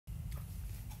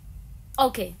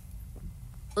Okay.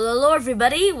 Well, hello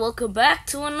everybody, welcome back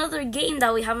to another game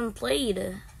that we haven't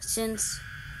played since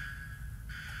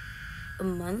a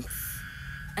month,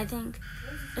 I think.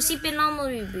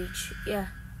 Anomaly Breach, yeah.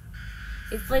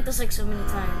 We've played this like so many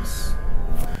times.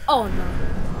 Oh no.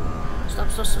 Stop.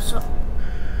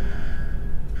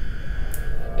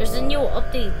 There's a new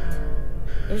update.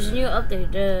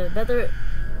 Better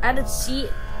added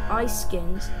CI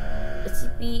skins. A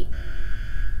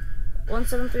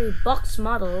CP173 box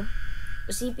model.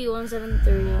 A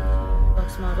CP173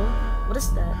 box model. What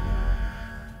is that?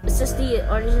 It's just the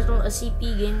original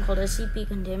SCP game called SCP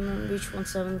Containment Breach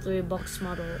 173 box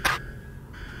model.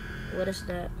 What is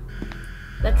that?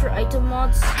 Better item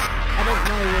mods.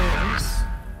 Added more rooms.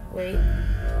 Wait.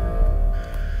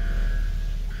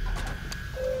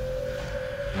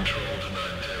 Control to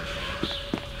 910 Fox.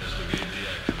 Has the gate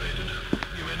deactivated?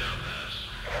 You may now pass.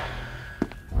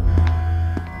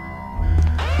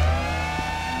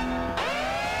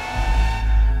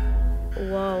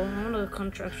 Wow, one of the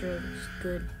contractor is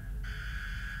good.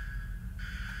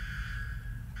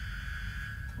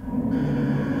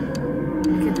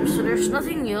 Okay, so there's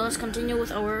nothing new. Let's continue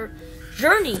with our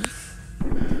journey.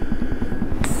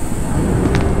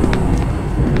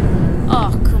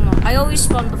 Oh, come on. I always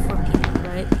spawn before people,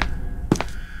 right?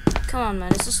 Come on, man.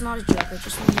 This is not a joke. I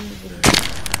just want to make a video.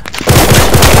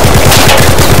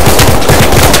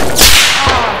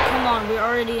 Oh, come on. We're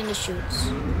already in the shoots.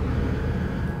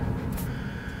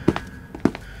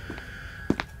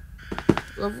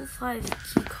 Level 5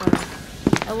 key card.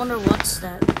 I wonder what's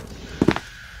that.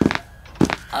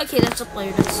 Okay, that's a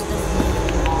player. That's definitely.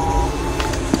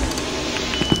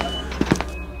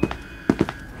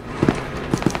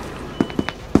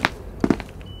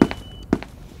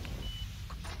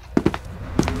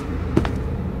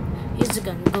 Here's the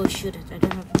gun. Go shoot it. I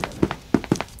don't have a gun.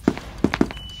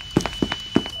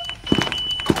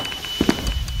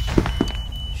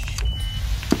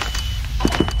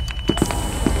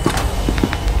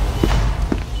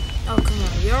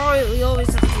 We always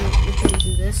have to literally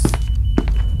do this.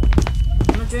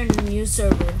 I'm gonna join a new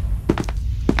server.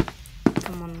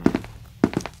 Come on, man.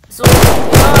 So,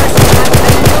 gosh,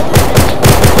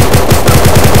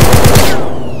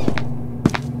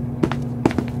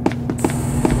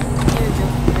 You're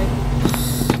joking, right?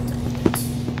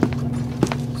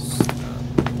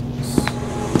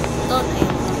 Don't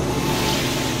aim.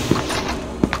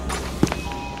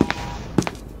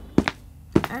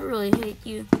 I really hate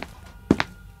you.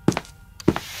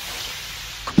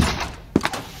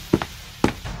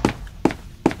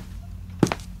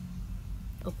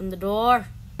 Open the door.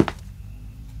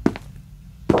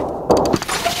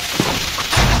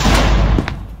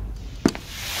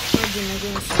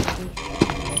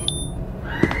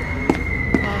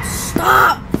 Oh,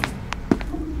 stop!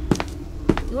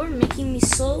 You're making me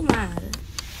so mad.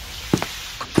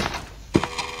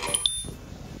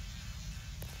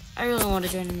 I really want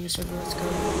to join a new server. Let's go.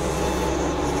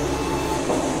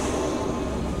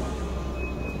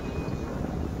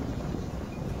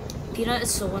 Peanut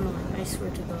is so annoying, I swear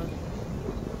to God.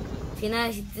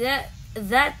 Peanut,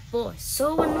 that boy,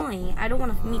 so annoying. I don't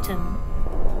want to meet him.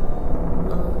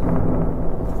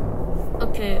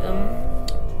 Okay,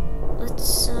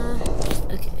 let's,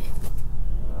 okay.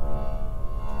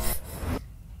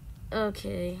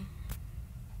 Okay.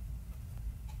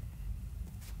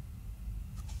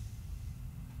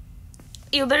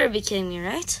 You better be kidding me,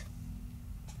 right?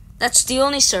 That's the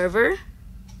only server?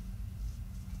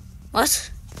 What?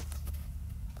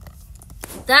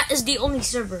 That is the only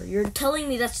server. You're telling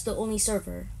me that's the only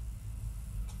server.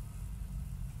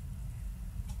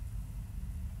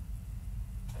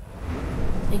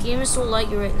 The game is so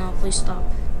laggy right now. Please stop.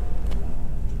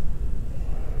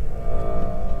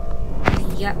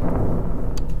 Yeah.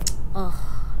 Oh,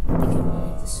 I think I'm gonna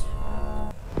leave this.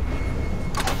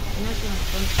 I'm not gonna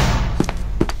fun.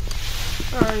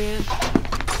 Where are you?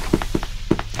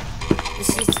 This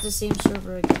is the same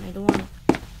server again. I don't want to.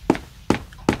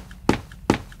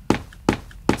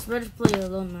 It's better to play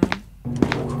alone, man.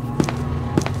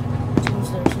 Change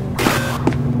there.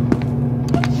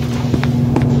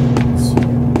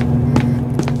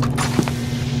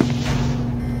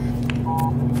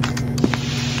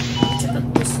 Check out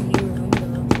this new room,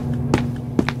 though.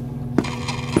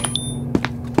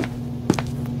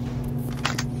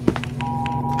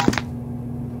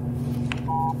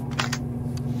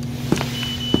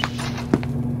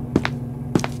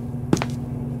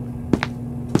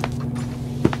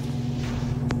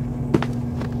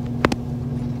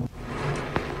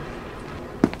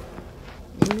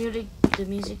 The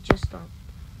music just stopped.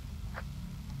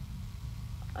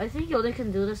 I think you only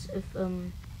can do this if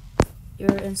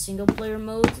you're in single player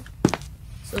mode.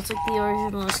 So it's like the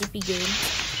original SCP game.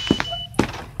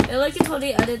 I like it how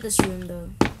they added this room though.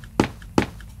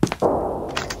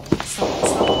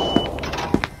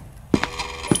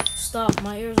 Stop,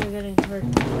 my ears are getting hurt.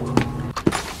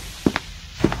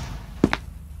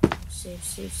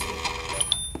 Save.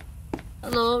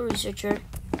 Hello, researcher.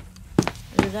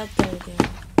 Or that guy again.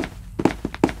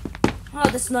 Oh,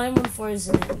 that's 914,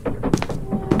 isn't it?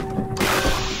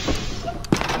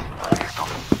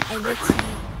 I bet it's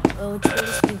going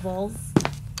to evolve.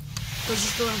 Because you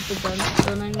still have the gun.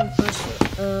 So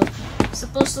 914,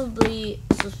 supposed to be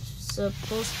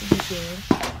here.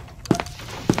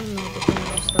 I don't know if I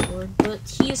lost that word, but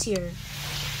he is here.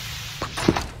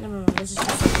 Never mind, this is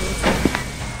just a weird.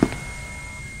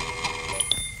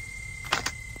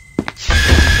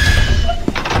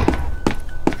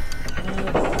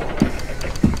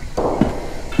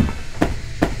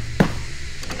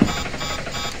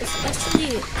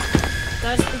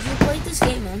 Guys, if you play this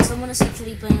game and someone is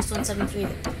actually playing this 173,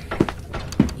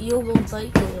 you won't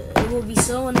like it. It will be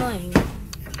so annoying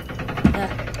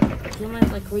that you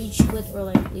might like rage quit or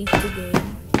like leave the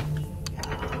game.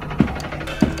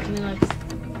 I mean, like,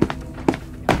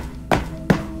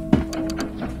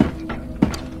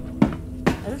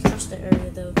 I don't trust the area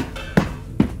though.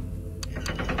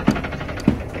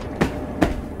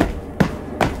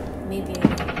 Maybe I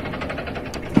don't.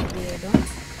 Maybe I don't.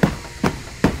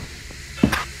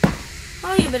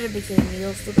 Oh, you better be kidding me.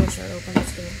 Those two doors are open.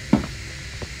 Let's go.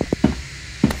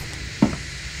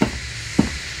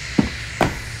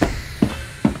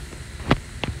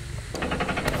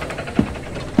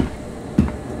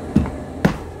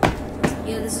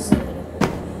 Yeah, this is it.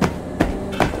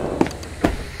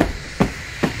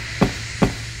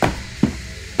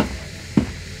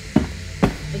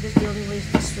 I guess the only way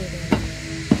is this way then.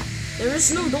 There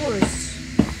is no doors.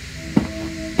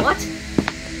 What?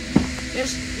 You're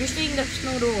saying there's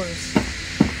no doors.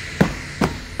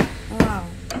 Wow.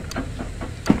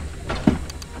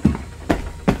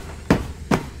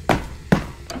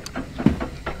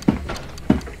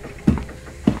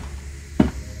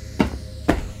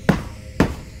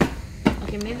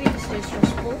 Okay, maybe this is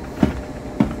stressful.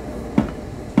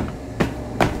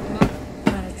 Not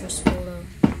kind of stressful though.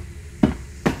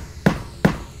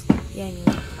 Yeah, I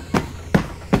know.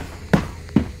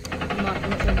 I'm not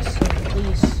interested,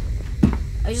 please.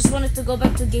 I just wanted to go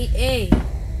back to gate A.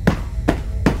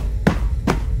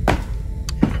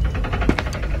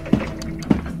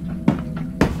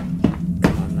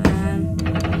 Come on, man.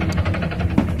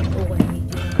 Oh, I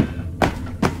hate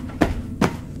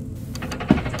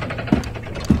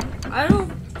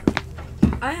you.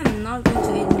 I am not going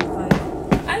to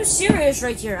 895. I'm serious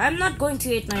right here. I'm not going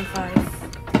to 895.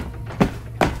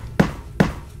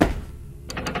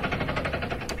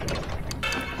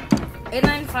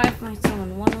 My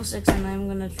phone 106, and I'm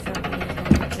gonna try to make a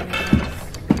connection again.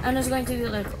 And it's going to be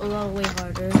like a lot way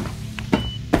harder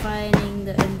finding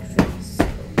the entrance.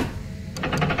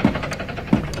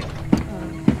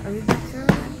 Are we back here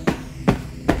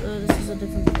again? This is a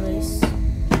different place.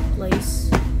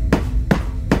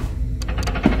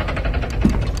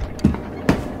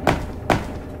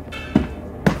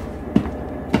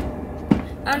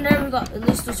 And there we go. At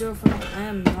least to 0 for now. I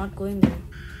am not going there.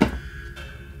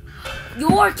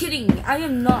 You are kidding me. I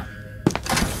am not.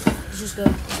 Let's just go.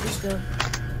 Come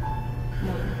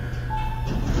on.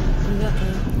 You got me.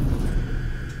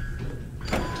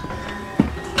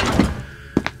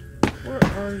 Where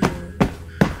are you?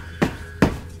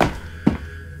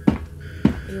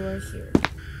 You are here.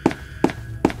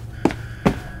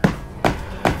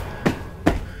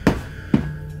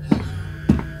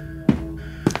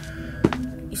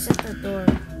 You set that door.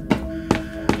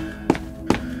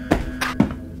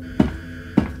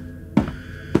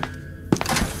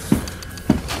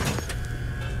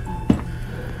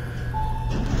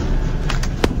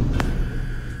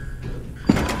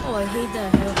 I hate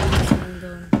that heavy containment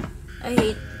zone. I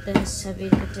hate this heavy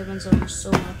containment zone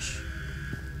so much.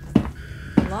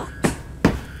 Locked? Not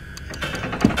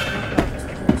locked.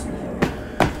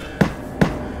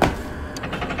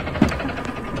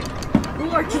 Who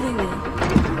are kidding me?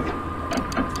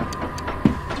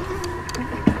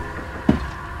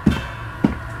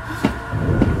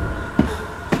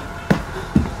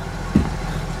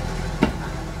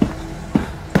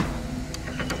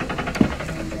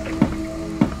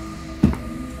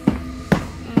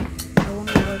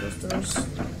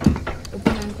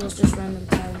 Open and close just random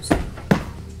times.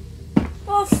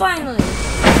 Oh, finally!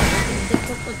 It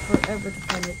took like forever to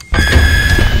find it.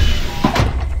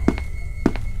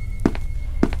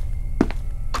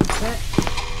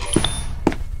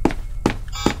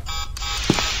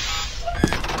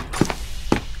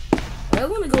 I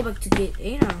want to go back to gate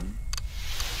A now.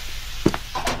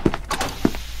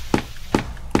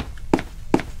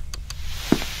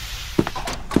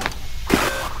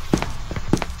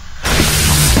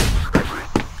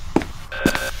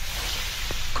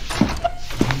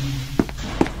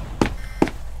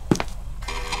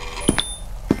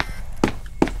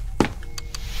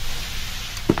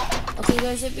 Okay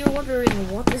guys, if you're wondering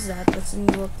what is that, that's a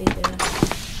new update there.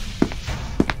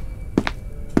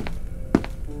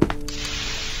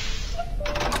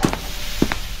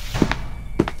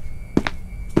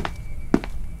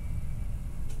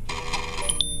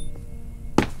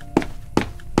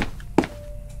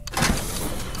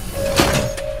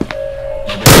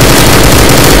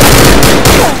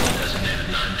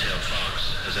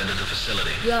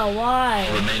 Yeah, why?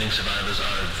 Remaining survivors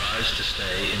are advised to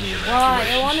stay in the evacuation. Why?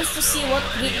 I want us to see what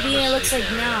BA looks like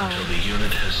now. The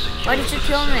unit has secured. Why did you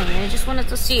kill me? I just wanted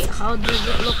to see how does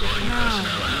it look now.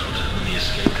 The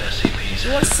escaped SCPs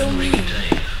You are so mean.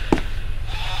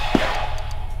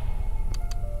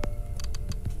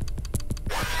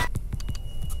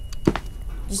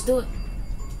 Just do it.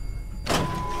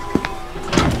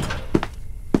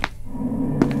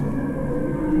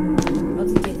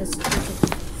 Okay, that's okay.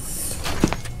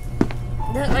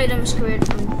 That item is created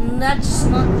from. That's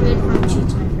not created from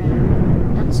cheats, my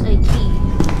friend. That's a key.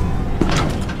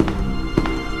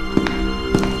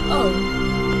 Oh,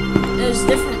 it's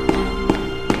different now.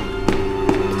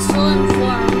 It's still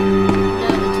informed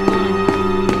that it's blind.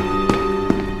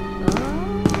 Oh.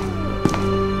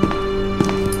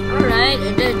 Alright, I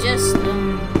did just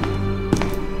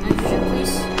nitrogen,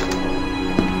 please.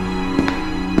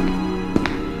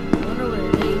 I wonder where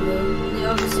they go. They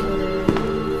obviously go there.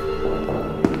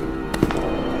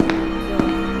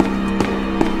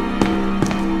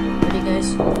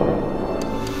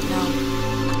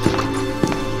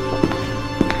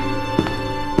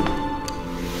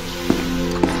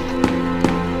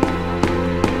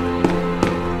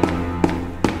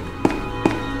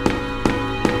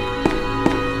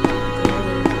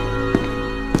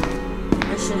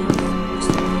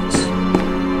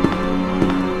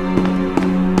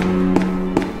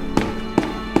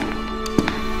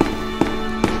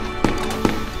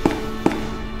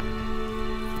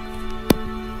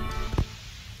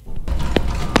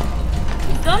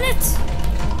 Done it!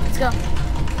 Let's go.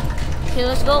 Okay,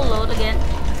 let's go load again.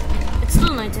 It's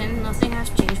still nighttime, nothing has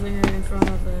changed when you're in front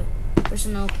of a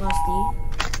personnel class D.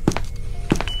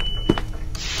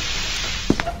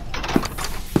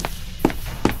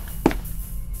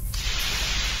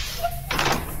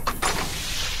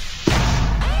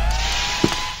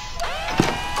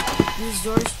 These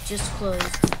doors just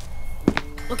closed.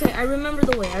 Okay, I remember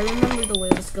the way,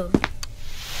 let's go.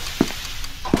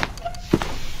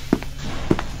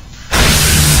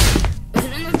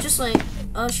 Just like,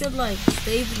 I should like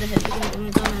save the hit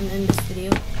and end this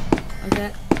video like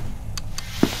that.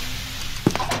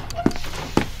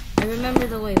 I remember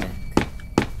the way back.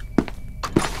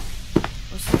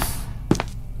 What's this?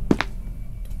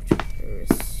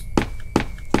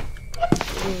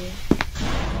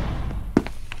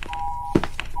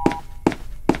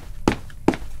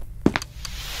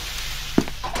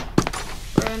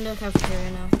 We're in the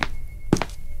cafeteria now.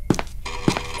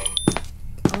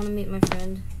 I want to meet my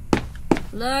friend.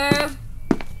 Hello?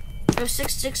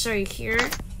 066, are you here?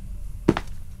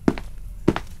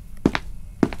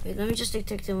 Wait, let me just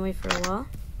detect him, wait for a while.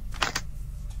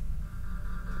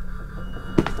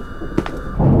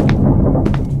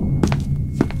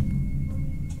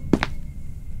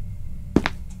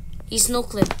 He's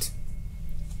no-clipped.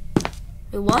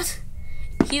 Wait, what?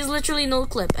 He's literally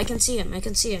no-clipped. I can see him,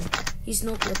 He's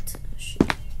no-clipped. Oh, shit.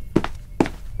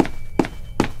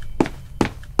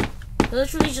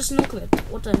 Literally just no-clipped.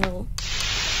 What the hell?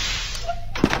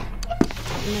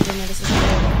 Never mind, this is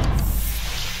horrible.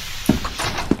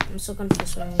 I'm so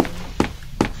confused right now.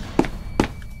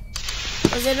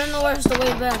 Because I don't know where's the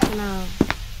way back now.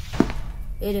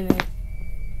 Wait a minute.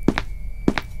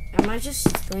 Am I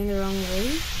just going the wrong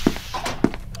way?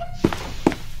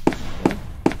 Okay.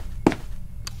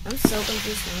 I'm so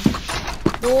confused now.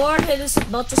 The warhead is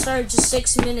about to start just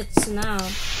 6 minutes now.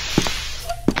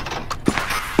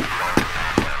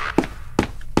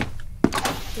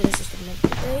 Okay, this is the next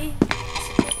day.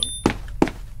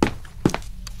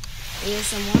 Here's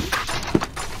someone.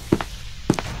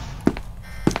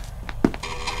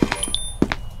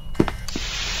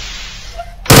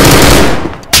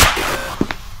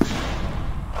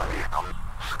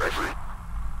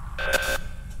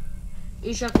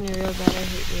 You shocked me real bad, I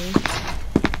hate you.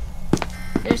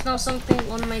 There's now something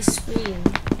on my screen.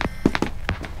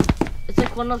 It's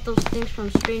like one of those things from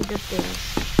Stranger Things.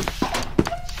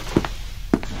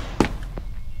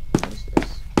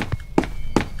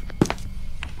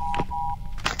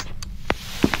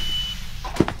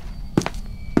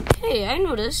 Hey, I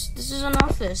know this. This is an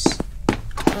office.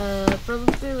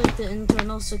 Probably like the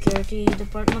internal security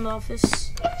department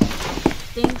office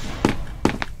thing.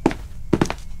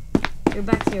 You're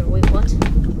back here. Wait, what?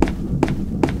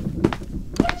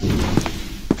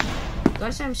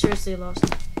 Guys, I'm seriously lost.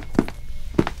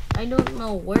 I don't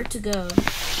know where to go.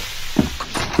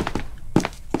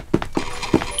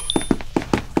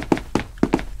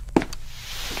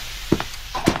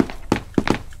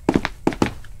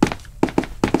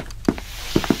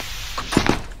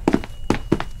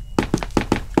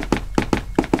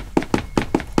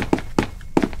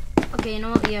 Okay, you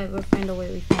know what? Yeah, we'll find a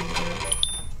way. We find a way.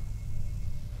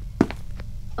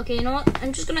 Okay, you know what?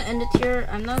 I'm just gonna end it here.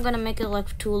 I'm not gonna make it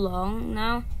like too long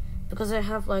now because I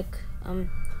have like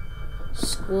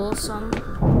school some.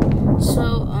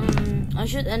 So I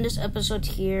should end this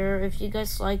episode here. If you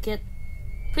guys like it,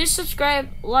 please subscribe,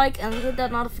 like, and hit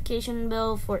that notification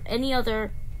bell for any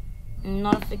other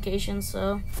notifications.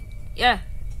 So yeah,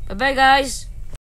 bye bye guys.